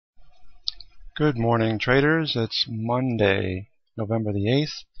Good morning, traders. It's Monday, November the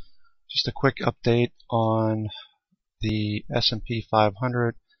 8th. Just a quick update on the S&P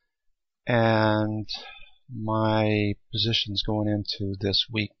 500 and my positions going into this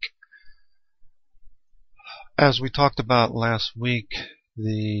week. As we talked about last week,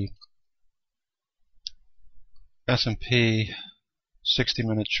 the S&P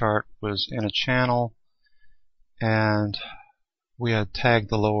 60-minute chart was in a channel, and we had tagged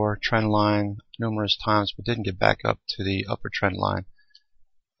the lower trend line numerous times but didn't get back up to the upper trend line.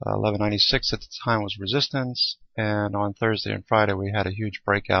 1196 at the time was resistance, and on Thursday and Friday we had a huge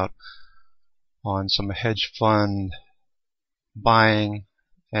breakout on some hedge fund buying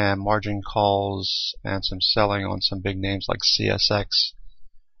and margin calls and some selling on some big names like CSX,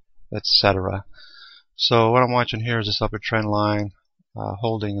 etc. So what I'm watching here is this upper trend line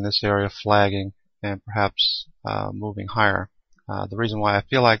holding in this area, flagging, and perhaps moving higher. The reason why I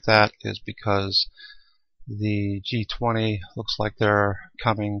feel like that is because the G20 looks like they're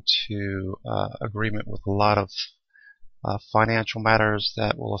coming to agreement with a lot of financial matters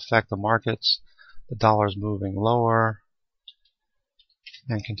that will affect the markets. The dollar is moving lower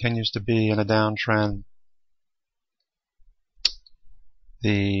and continues to be in a downtrend.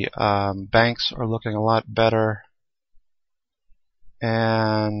 The banks are looking a lot better,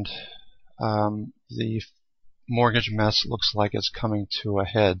 and the mortgage mess looks like it's coming to a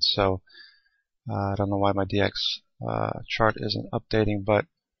head. So I don't know why my DX chart isn't updating, but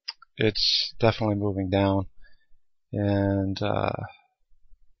it's definitely moving down and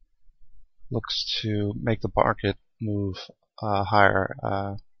looks to make the market move higher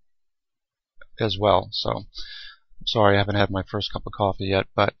as well. So sorry I haven't had my first cup of coffee yet,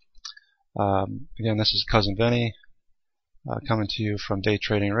 but again, this is Cousin Vinny coming to you from Day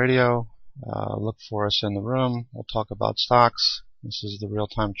Trading Radio. Look for us in the room. We'll talk about stocks. This is the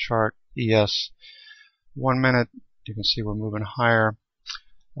real-time chart. ES 1 minute. You can see we're moving higher.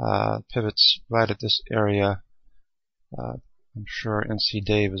 Pivots right at this area. I'm sure NC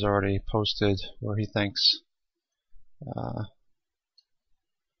Dave has already posted where he thinks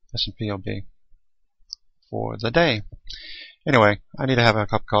S&P will be for the day. Anyway, I need to have a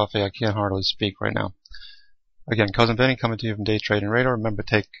cup of coffee. I can't hardly speak right now. Again, Cousin Vinny coming to you from Day Trading Radio. Remember to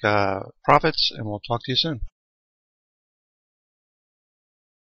take profits, and we'll talk to you soon.